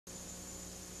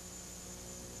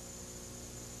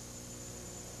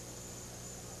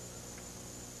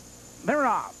they're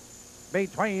off.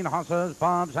 Between horses,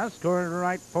 Bob's Escort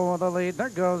right for the lead. There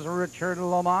goes Richard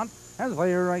Lamont as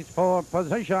they race for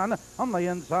position. On the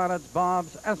inside, it's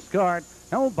Bob's Escort.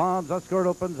 Now Bob's Escort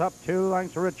opens up 2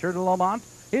 lengths. Richard Lamont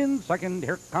in second.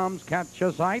 Here comes Catch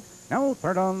a Sight. Now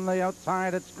third on the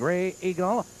outside, it's Gray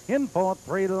Eagle. In fourth,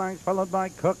 3 lengths, followed by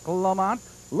Cook Lamont.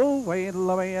 Louie,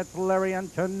 it's Larry,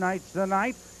 and tonight's the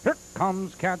night. Here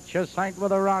comes Catch a Sight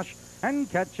with a rush, and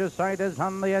Catch a Sight is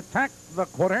on the attack. The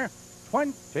quarter,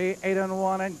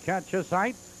 28-1, and Catch a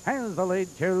Sight has the lead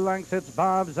 2 lengths. It's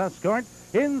Bob's Escort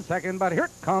in second, but here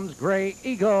comes Gray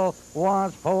Eagle,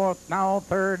 was fourth, now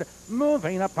third,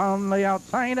 moving up on the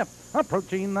outside,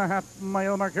 approaching the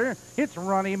half-mile marker. It's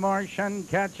Ronnie Marsh and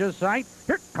Catch a Sight.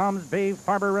 Here comes Beef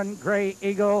Harbor and Gray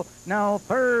Eagle, now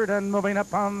third and moving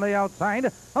up on the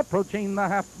outside, approaching the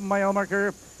half-mile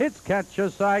marker. It's Catch a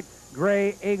Sight,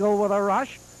 Gray Eagle with a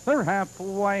rush. They're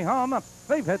halfway home.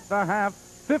 They've hit the half,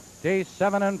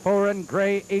 57-4, and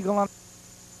Gray Eagle on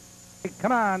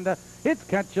command. It's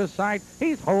Catch a Sight.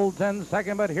 He holds in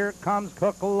second, but here comes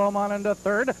Cook Lomont into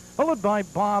third, followed by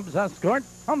Bob's Escort.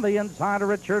 On the inside,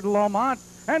 Richard Lomont,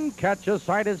 and Catch a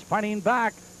Sight is fighting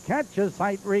back. Catch a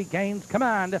Sight regains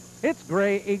command. It's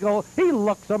Gray Eagle. He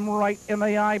looks him right in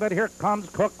the eye, but here comes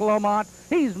Cook Lomont.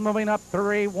 He's moving up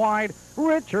 3 wide.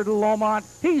 Richard Lomont,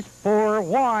 he's 4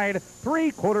 wide.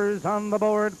 3/4 on the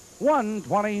board.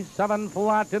 127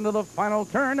 flat into the final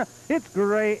turn. It's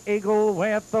Gray Eagle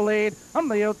with the lead. On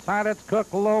the outside, it's Cook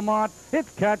Lomont.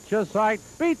 It's Catch a Sight.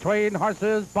 Between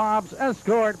horses, Bob's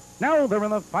Escort. Now they're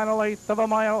in the final 1/8 of a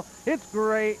mile. It's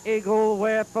Gray Eagle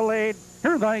with the lead.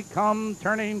 Here they come,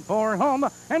 turning for home,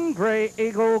 and Gray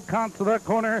Eagle cuts the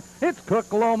corner. It's Cook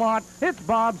Lomont, it's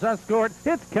Bob's Escort,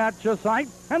 it's Catch a Sight,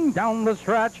 and down the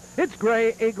stretch, it's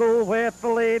Gray Eagle with the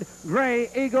lead. Gray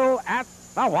Eagle at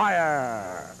the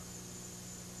wire.